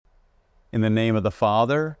In the name of the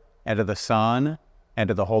Father, and of the Son, and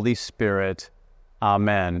of the Holy Spirit.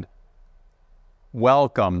 Amen.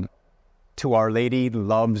 Welcome to Our Lady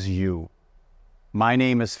Loves You. My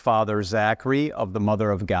name is Father Zachary of the Mother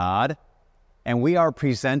of God, and we are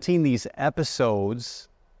presenting these episodes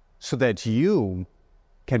so that you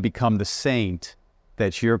can become the saint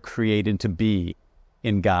that you're created to be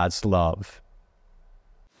in God's love.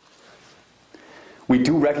 We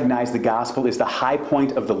do recognize the gospel is the high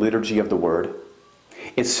point of the liturgy of the word.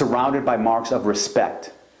 It's surrounded by marks of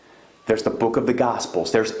respect. There's the book of the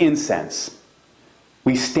Gospels. There's incense.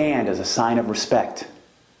 We stand as a sign of respect.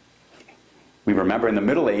 We remember in the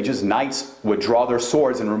Middle Ages, knights would draw their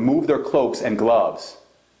swords and remove their cloaks and gloves.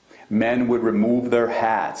 Men would remove their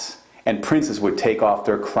hats, and princes would take off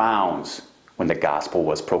their crowns when the gospel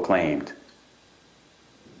was proclaimed.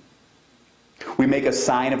 We make a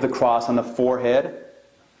sign of the cross on the forehead,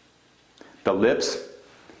 the lips,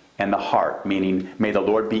 and the heart, meaning, may the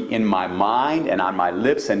Lord be in my mind and on my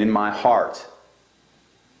lips and in my heart.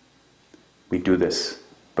 We do this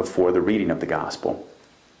before the reading of the gospel,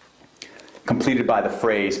 completed by the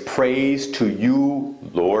phrase, "Praise to you,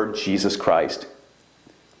 Lord Jesus Christ."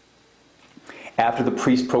 After the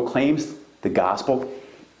priest proclaims the gospel,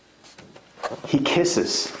 he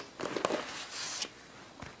kisses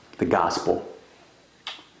the gospel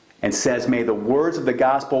and says, "May the words of the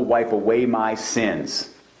gospel wipe away my sins."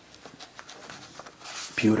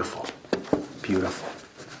 Beautiful, beautiful.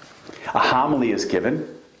 A homily is given.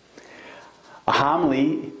 A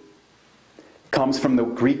homily comes from the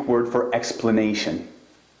Greek word for explanation.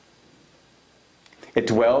 It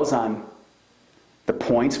dwells on the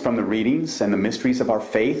points from the readings and the mysteries of our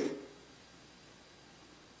faith.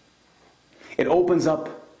 It opens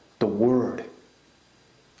up the Word,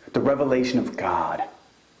 the revelation of God.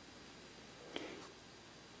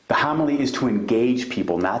 The homily is to engage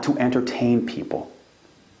people, not to entertain people.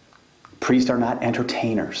 Priests are not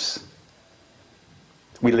entertainers.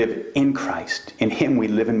 We live in Christ. In Him we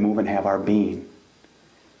live and move and have our being.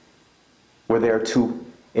 We're there to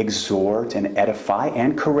exhort and edify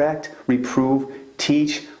and correct, reprove,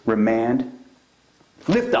 teach, remand,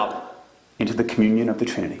 lift up into the communion of the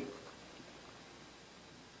Trinity.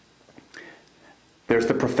 There's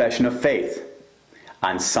the profession of faith.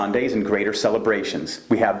 On Sundays and greater celebrations,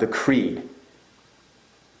 we have the creed.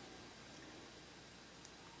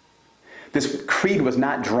 This creed was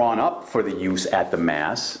not drawn up for the use at the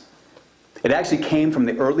Mass. It actually came from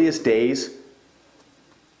the earliest days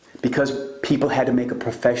because people had to make a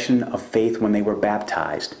profession of faith when they were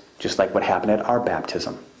baptized, just like what happened at our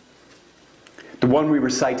baptism. The one we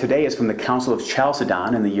recite today is from the Council of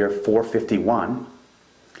Chalcedon in the year 451,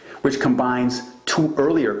 which combines two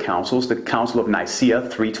earlier councils, the Council of Nicaea,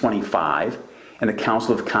 325, and the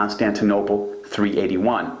Council of Constantinople,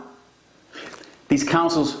 381. These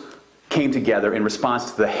councils came together in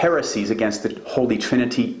response to the heresies against the Holy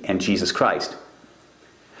Trinity and Jesus Christ.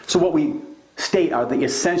 So what we state are the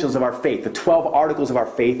essentials of our faith, the 12 articles of our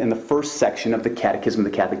faith in the first section of the Catechism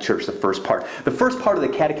of the Catholic Church, the first part. The first part of the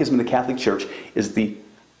Catechism of the Catholic Church is the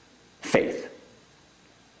faith.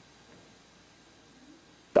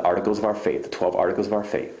 The articles of our faith, the 12 articles of our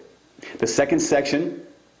faith. The second section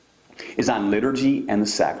is on liturgy and the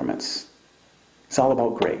sacraments. It's all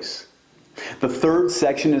about grace. The third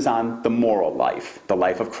section is on the moral life, the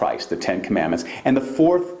life of Christ, the 10 Commandments. And the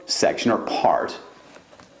fourth section, or part,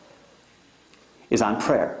 is on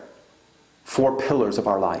prayer. 4 pillars of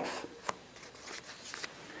our life.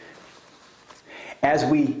 As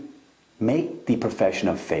we make the profession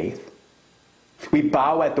of faith, we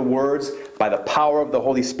bow at the words, "By the power of the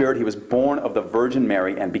Holy Spirit, He was born of the Virgin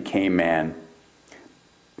Mary and became man."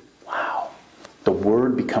 Wow. The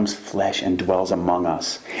Word becomes flesh and dwells among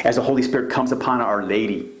us. As the Holy Spirit comes upon Our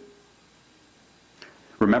Lady.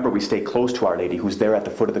 Remember, we stay close to Our Lady, who's there at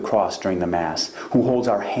the foot of the cross during the Mass, who holds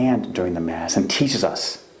our hand during the Mass and teaches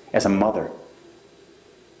us as a mother.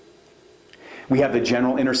 We have the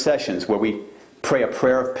general intercessions where we pray a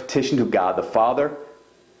prayer of petition to God the Father.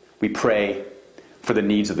 We pray for the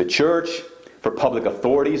needs of the church, for public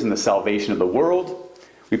authorities and the salvation of the world.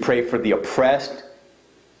 We pray for the oppressed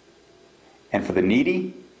and for the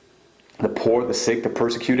needy, the poor, the sick, the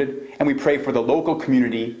persecuted. And we pray for the local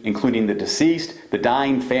community, including the deceased, the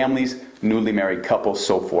dying, families, newly married couples,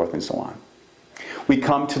 so forth and so on. We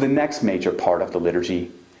come to the next major part of the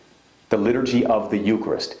liturgy of the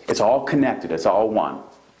Eucharist. It's all connected, it's all one.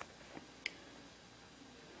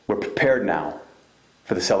 We're prepared now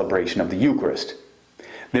for the celebration of the Eucharist.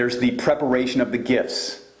 There's the preparation of the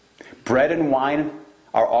gifts. Bread and wine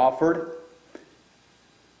are offered.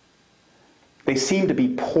 They seem to be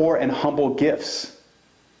poor and humble gifts.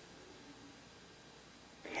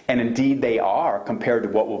 And indeed they are, compared to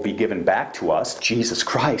what will be given back to us, Jesus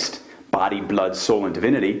Christ, body, blood, soul, and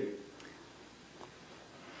divinity.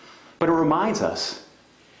 But it reminds us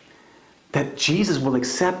that Jesus will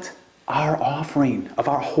accept our offering of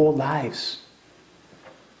our whole lives.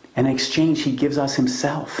 And in exchange, he gives us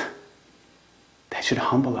himself. That should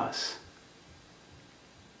humble us.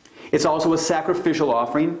 It's also a sacrificial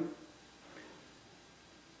offering.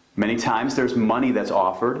 Many times there's money that's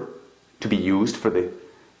offered to be used for the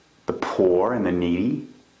poor and the needy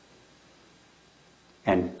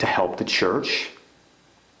and to help the church.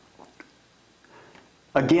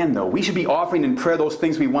 Again, though, we should be offering in prayer those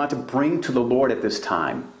things we want to bring to the Lord at this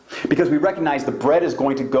time, because we recognize the bread is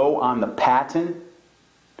going to go on the paten,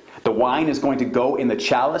 the wine is going to go in the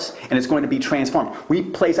chalice, and it's going to be transformed. We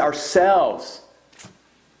place ourselves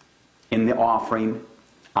in the offering,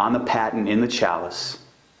 on the paten, in the chalice,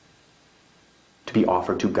 to be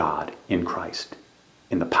offered to God in Christ,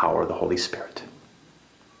 in the power of the Holy Spirit.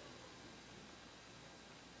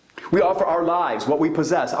 We offer our lives, what we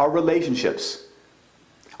possess, our relationships,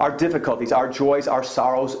 our difficulties, our joys, our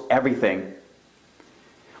sorrows, everything.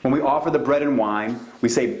 When we offer the bread and wine, we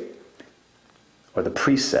say, or the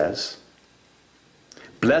priest says,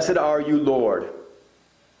 "Blessed are you, Lord."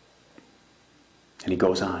 And he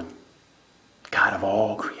goes on, "God of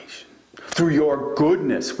all creation. Through your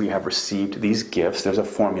goodness we have received these gifts." There's a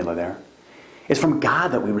formula there. It's from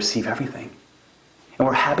God that we receive everything. And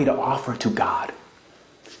we're happy to offer it to God.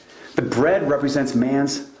 The bread represents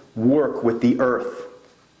man's work with the earth.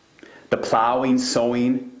 The plowing,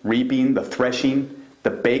 sowing, reaping, the threshing, the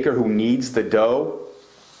baker who kneads the dough.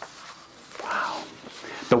 Wow.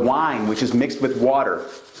 The wine, which is mixed with water.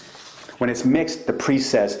 When it's mixed, the priest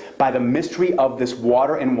says, "By the mystery of this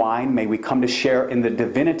water and wine, may we come to share in the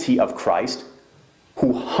divinity of Christ,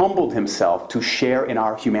 who humbled himself to share in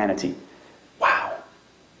our humanity." Wow.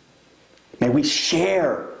 May we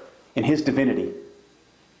share in his divinity.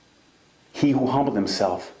 He who humbled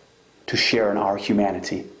himself to share in our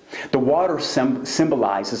humanity. The water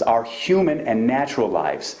symbolizes our human and natural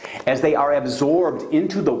lives as they are absorbed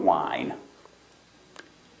into the wine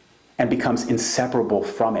and becomes inseparable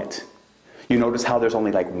from it. You notice how there's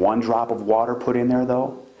only like one drop of water put in there,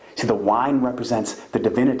 though? See, the wine represents the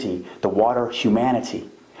divinity, the water, humanity.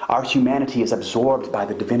 Our humanity is absorbed by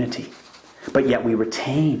the divinity, but yet we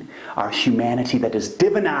retain our humanity that is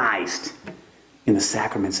divinized in the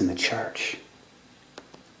sacraments in the church.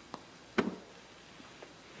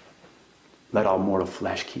 Let all mortal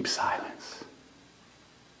flesh keep silence.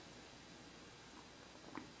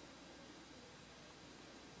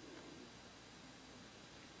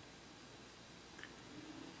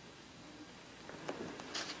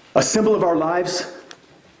 A symbol of our lives,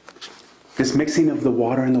 this mixing of the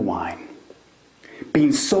water and the wine.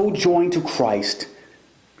 Being so joined to Christ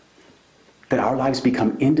that our lives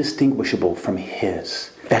become indistinguishable from his.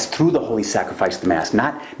 That's through the holy sacrifice of the Mass.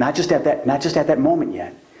 Not just at that moment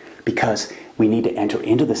yet. Because we need to enter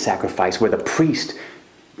into the sacrifice where the priest,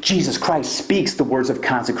 Jesus Christ, speaks the words of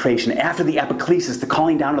consecration after the epiclesis, the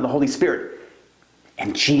calling down of the Holy Spirit.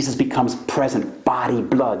 And Jesus becomes present, body,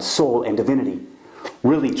 blood, soul, and divinity.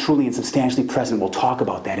 Really, truly, and substantially present. We'll talk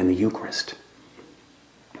about that in the Eucharist.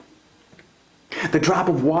 The drop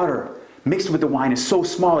of water mixed with the wine is so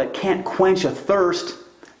small it can't quench a thirst.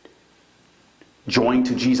 Joined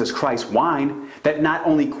to Jesus Christ's wine, that not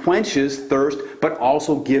only quenches thirst, but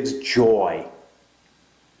also gives joy.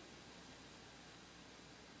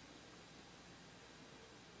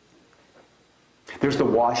 There's the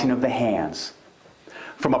washing of the hands.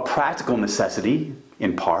 From a practical necessity,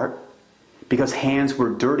 in part, because hands were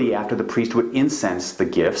dirty after the priest would incense the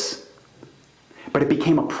gifts. But it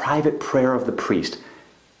became a private prayer of the priest.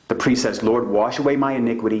 The priest says, "Lord, wash away my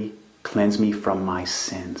iniquity, cleanse me from my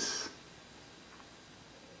sins."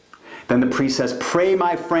 Then the priest says, "Pray,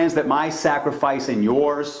 my friends, that my sacrifice and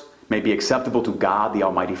yours may be acceptable to God, the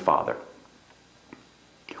Almighty Father."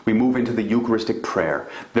 We move into the Eucharistic prayer.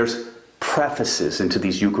 There's prefaces into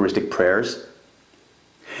these Eucharistic prayers.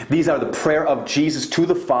 These are the prayer of Jesus to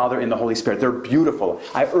the Father in the Holy Spirit. They're beautiful.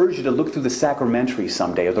 I urge you to look through the sacramentary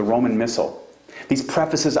someday, or the Roman Missal. These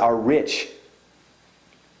prefaces are rich.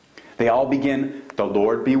 They all begin, "The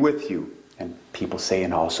Lord be with you." And people say,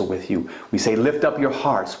 "and also with you." We say, "Lift up your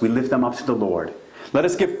hearts." We lift them up to the Lord. "Let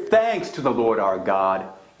us give thanks to the Lord our God.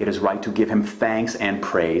 It is right to give him thanks and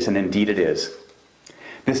praise." And indeed it is.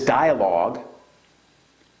 This dialogue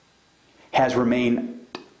has remained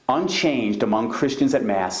unchanged among Christians at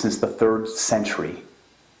Mass since the 3rd century.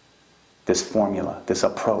 This formula, this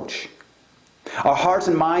approach. Our hearts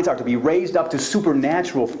and minds are to be raised up to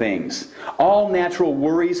supernatural things. All natural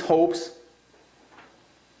worries, hopes,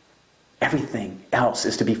 Everything else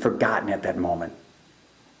is to be forgotten at that moment.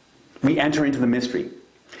 We enter into the mystery.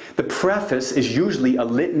 The preface is usually a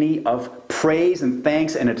litany of praise and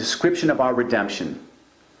thanks and a description of our redemption.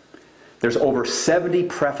 There's over 70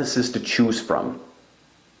 prefaces to choose from.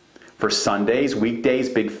 For Sundays, weekdays,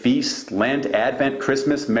 big feasts, Lent, Advent,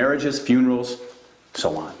 Christmas, marriages, funerals,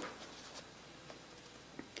 so on.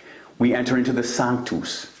 We enter into the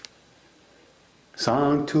Sanctus.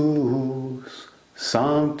 Sanctus,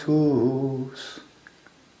 Sanctus,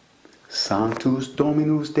 Sanctus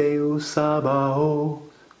Dominus Deus Sabaoth.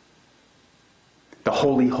 The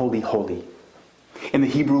holy, holy, holy. In the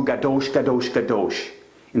Hebrew, Gadosh, Gadosh, Gadosh.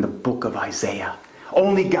 In the book of Isaiah,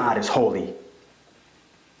 only God is holy.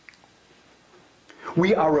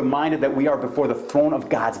 We are reminded that we are before the throne of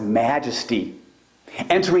God's majesty,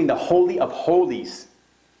 entering the Holy of Holies.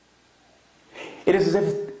 It is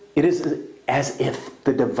as if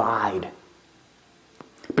the divide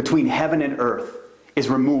between heaven and earth is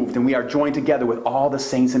removed and we are joined together with all the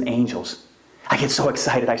saints and angels. I get so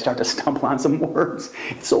excited I start to stumble on some words.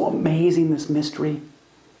 It's so amazing, this mystery.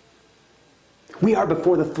 We are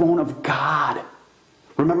before the throne of God.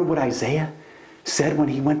 Remember what Isaiah said when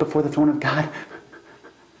he went before the throne of God?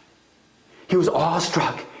 He was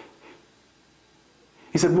awestruck.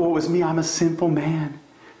 He said, woe is me, I'm a sinful man.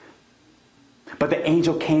 But the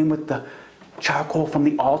angel came with the charcoal from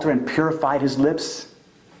the altar and purified his lips.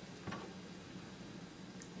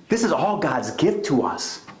 This is all God's gift to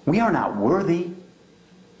us. We are not worthy,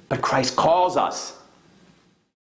 but Christ calls us.